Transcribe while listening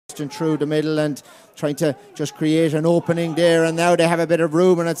through the middle and trying to just create an opening there, and now they have a bit of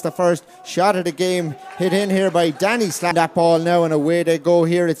room, and it's the first shot of the game hit in here by Danny Slam. That ball now, and away they go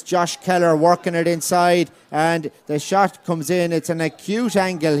here. It's Josh Keller working it inside, and the shot comes in. It's an acute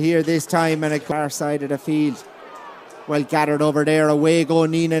angle here this time, and a far side of the field. Well gathered over there. Away go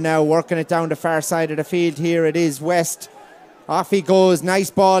Nenagh now, working it down the far side of the field. Here it is West. Off he goes.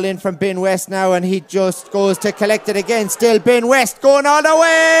 Nice ball in from Ben West now, and he just goes to collect it again. Still Ben West going all the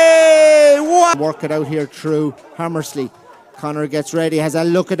way. What? Work it out here through Hammersley. Connor gets ready, has a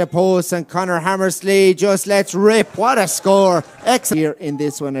look at the post, and Connor Hammersley just lets rip. What a score. Excellent. Here in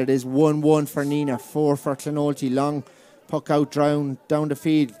this one it is 1-1 for Nenagh, 4 for Clonoulty. Long puck out down the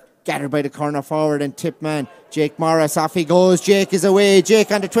field. Gathered by the corner forward and tip man Jake Morris. Off he goes. Jake is away.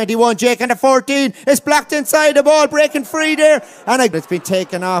 Jake on the 21. Jake on the 14. It's blocked inside. The ball breaking free there, and it's been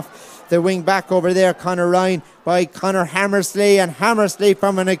taken off the wing back over there. Conor Ryan by Connor Hammersley, and Hammersley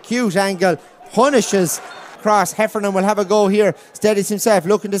from an acute angle punishes cross. Heffernan will have a go here. Steadies himself,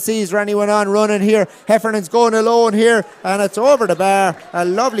 looking to see is there anyone on running here. Heffernan's going alone here, and it's over the bar. A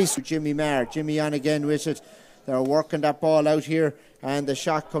lovely Jimmy Marr. Jimmy on again with it. They're working that ball out here, and the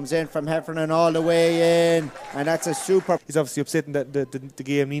shot comes in from Heffernan all the way in, and that's a super. He's obviously upsetting that the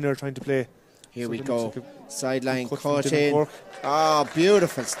game Nenagh are trying to play. Here we go. Sideline caught in. Oh,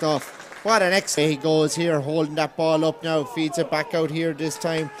 beautiful stuff. What an excellent. He goes here, holding that ball up now, feeds it back out here this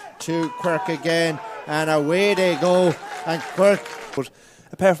time to Quirk again, and away they go. And Quirk. But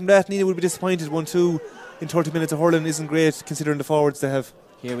apart from that, Nenagh will be disappointed. 1-2 in 30 minutes of hurling isn't great considering the forwards they have.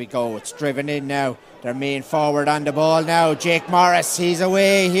 Here we go, it's driven in now. Their main forward on the ball now. Jake Morris, he's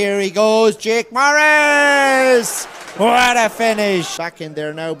away. Here he goes, Jake Morris! What a finish! Back in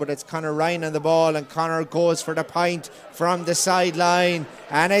there now, but it's Conor Ryan on the ball, and Conor goes for the point from the sideline,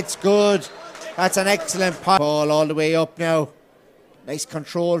 and it's good. That's an excellent point. Ball all the way up now. Nice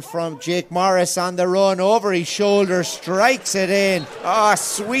control from Jake Morris on the run, over his shoulder, strikes it in. Oh,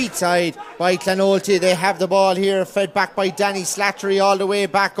 sweet side by Clonoulty. They have the ball here, fed back by Danny Slattery all the way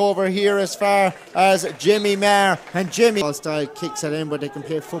back over here as far as Jimmy Marr. And Jimmy style kicks it in, but they can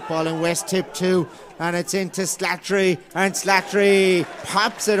play football in West Tip too. And it's into Slattery, and Slattery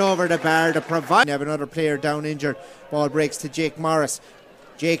pops it over the bar to provide. They have another player down injured. Ball breaks to Jake Morris.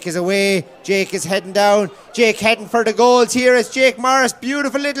 Jake is away. Jake is heading down. Jake heading for the goals. Here is Jake Morris.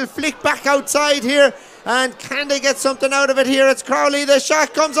 Beautiful little flick back outside here. And can they get something out of it here? It's Crowley. The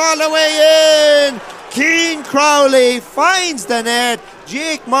shot comes all the way in. Keane Crowley finds the net.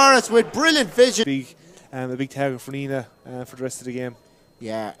 Jake Morris with brilliant vision. A big target for Nenagh for the rest of the game.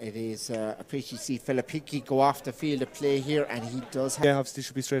 Yeah, it is. I appreciate to see Philip Hickey go off the field of play here, and he does have. Yeah, obviously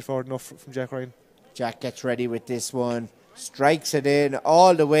should be straightforward enough from Jack Ryan. Jack gets ready with this one. Strikes it in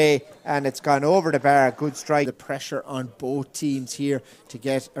all the way, and it's gone over the bar. Good strike. The pressure on both teams here to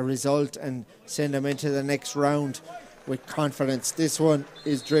get a result and send them into the next round with confidence. This one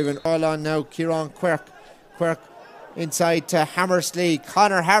is driven all on now. Kieran Quirk. Quirk inside to Hammersley.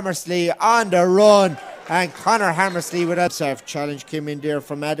 Connor Hammersley on the run, and Connor Hammersley with a challenge came in there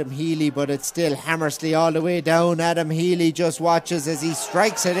from Adam Healy, but it's still Hammersley all the way down. Adam Healy just watches as he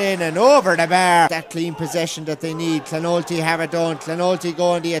strikes it in and over the bar. That clean possession that they need. Clonoulty have it done. Clonoulty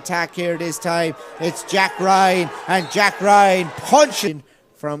go on the attack here this time. It's Jack Ryan, and Jack Ryan punching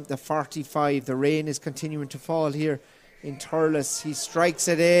from the 45. The rain is continuing to fall here in Thurles. He strikes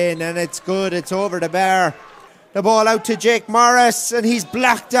it in, and it's good. It's over the bar. The ball out to Jake Morris, and he's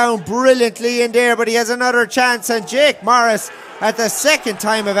blocked down brilliantly in there, but he has another chance, and Jake Morris at the second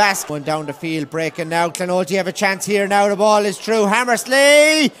time of asking. One down the field, breaking now. Clonoulty have a chance here now. The ball is through.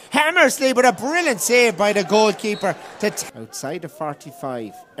 Hammersley! Hammersley, but a brilliant save by the goalkeeper. Outside the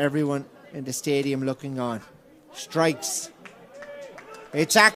 45, everyone in the stadium looking on. Strikes. It's